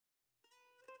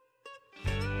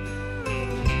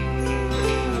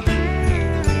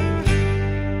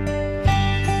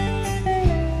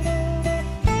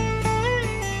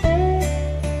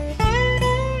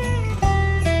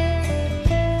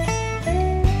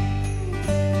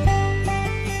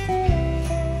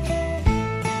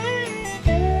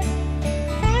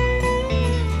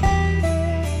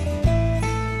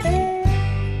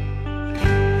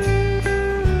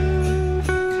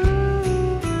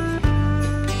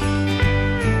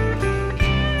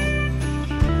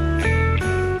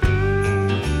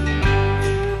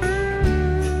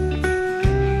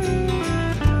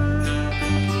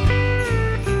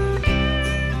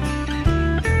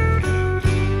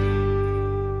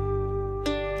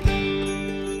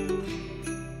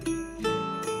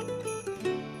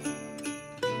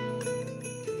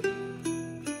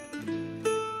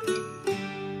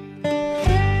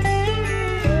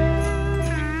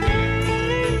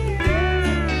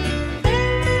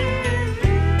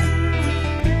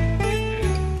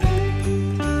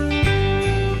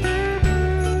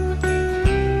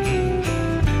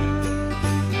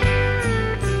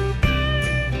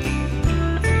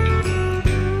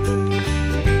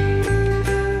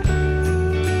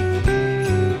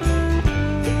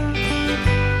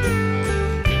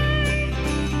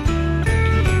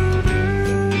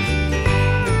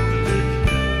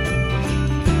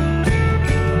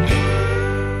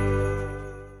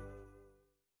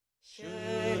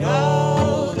Should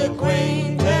old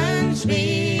acquaintance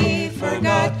be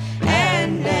forgot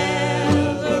and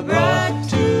never brought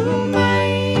to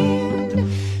mind?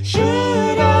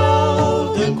 Should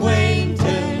old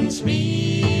acquaintance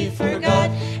be forgot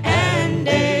and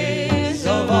days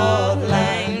of old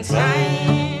lang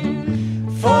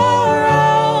syne? For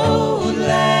old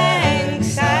lang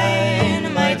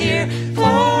syne, my dear,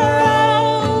 for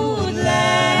old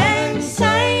lang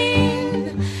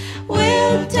syne,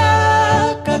 we'll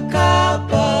tuck a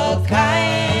cup of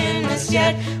kindness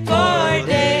yet for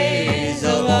days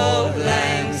of old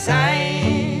lang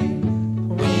syne.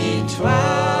 We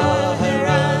twa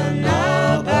run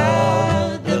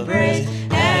about the braes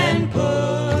and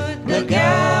put the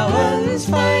gowans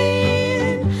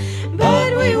fine,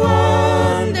 but we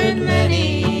wandered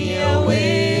many a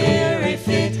weary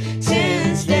fit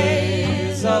since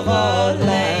days of old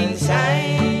lang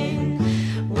syne.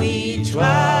 We twa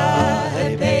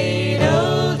had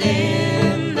paddled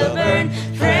in the burn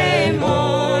frae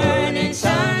morning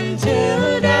sun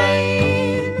till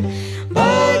dine,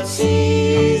 but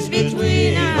seas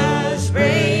between us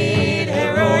braid hae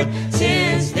roared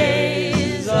since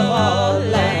days of old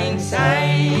lang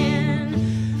syne.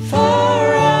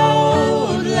 For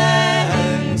old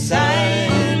lang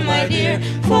syne, my dear,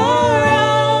 for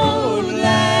old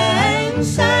lang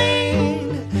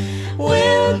syne,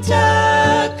 we'll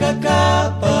tuck a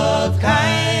cup of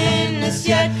kindness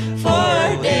yet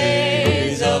for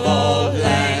days of old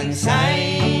lang syne.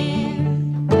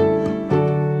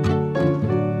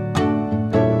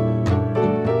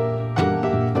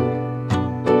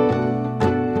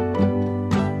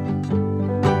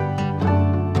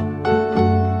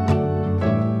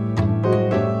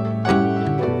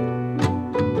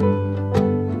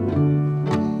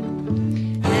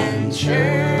 And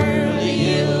surely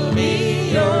you'll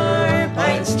be your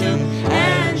pints too,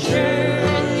 and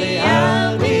surely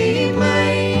I'll be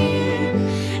mine,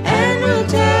 and we'll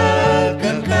take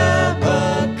a cup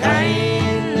of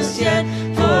kindness yet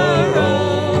for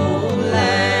old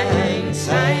lang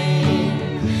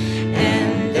syne.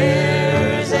 And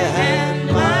there's a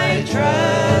hand my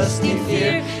trusty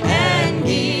fear, and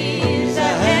he's a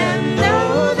hand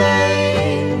o'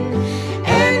 thine,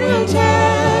 and we'll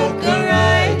take a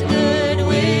right good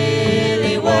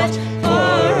willy watch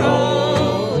for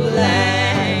old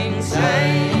lang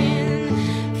syne.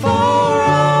 For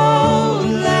old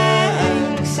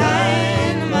lang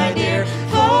syne, my dear,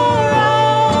 for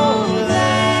old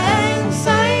lang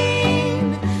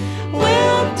syne,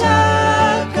 we'll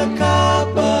take a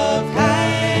cup of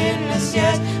kindness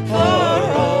yet for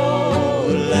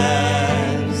old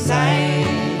lang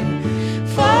syne.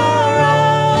 For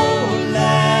old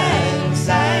lang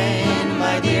syne,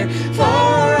 my dear,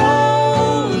 for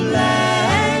old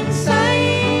lang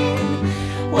syne,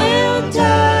 we'll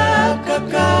take a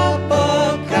cup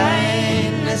of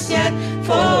kindness yet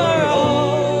for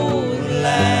old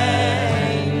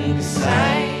lang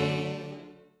syne.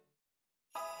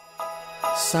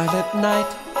 Silent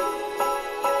night,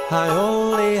 I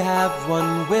only have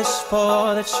one wish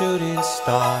for the shooting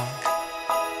star.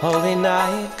 Holy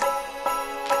night,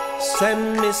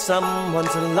 send me someone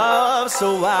to love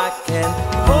so I can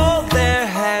hold their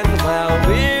hand while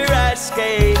we're ice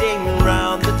skating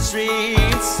round the tree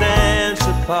in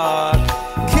Central Park.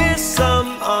 Kiss them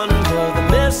under the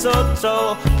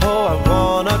mistletoe. Oh, I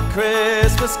want a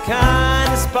Christmas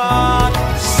kind of spark.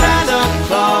 Santa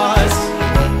Claus,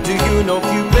 do you know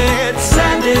Cupid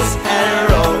sent his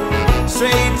arrow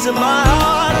straight to my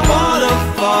heart? A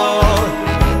waterfall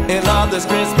in love this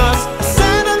Christmas.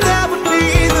 Santa, that would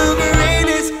be the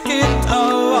greatest gift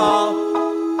of all.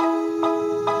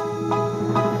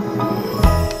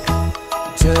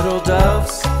 Turtle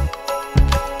doves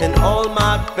and all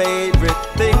my favorite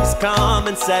things come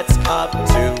in sets of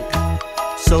two.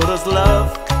 So does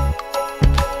love.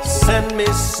 Send me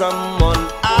someone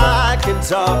I can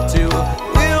talk to.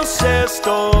 We'll share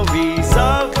stories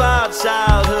of our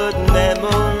childhood,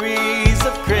 memories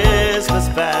of Christmas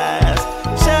past.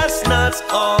 Chestnuts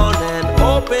on an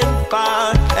open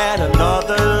fire and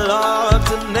another log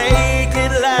to make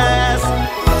it last.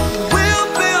 We'll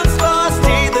build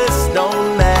Frosty the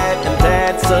Snowman and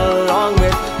dance along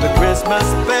with the Christmas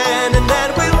band, and then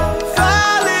we'll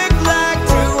frolic like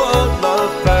two old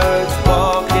lovebirds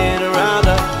walking around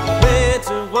a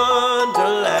winter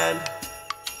wonderland.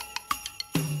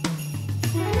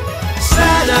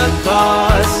 Santa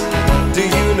Claus, do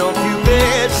you know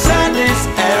Cupid sent his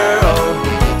arrow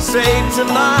straight to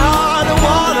my heart? A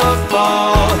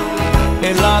waterfall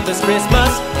in love this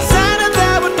Christmas.